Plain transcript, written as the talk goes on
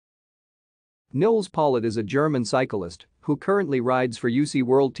Nils Politt is a German cyclist who currently rides for UCI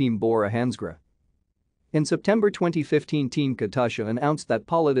WorldTeam Bora Hansgrohe. In September 2015, Team Katusha announced that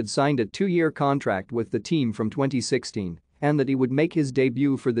Politt had signed a 2-year contract with the team from 2016 and that he would make his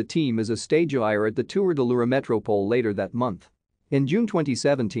debut for the team as a stagiaire at the Tour de la Métropole later that month. In June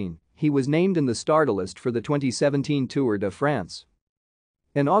 2017, he was named in the starter list for the 2017 Tour de France.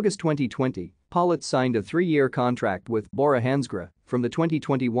 In August 2020, Politt signed a 3-year contract with Bora Hansgrohe from the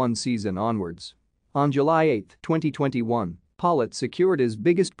 2021 season onwards. On July 8, 2021, Politt secured his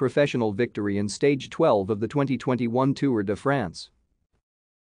biggest professional victory in Stage 12 of the 2021 Tour de France.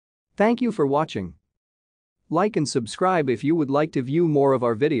 Thank you for watching. Like and subscribe if you would like to view more of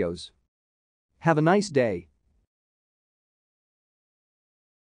our videos. Have a nice day.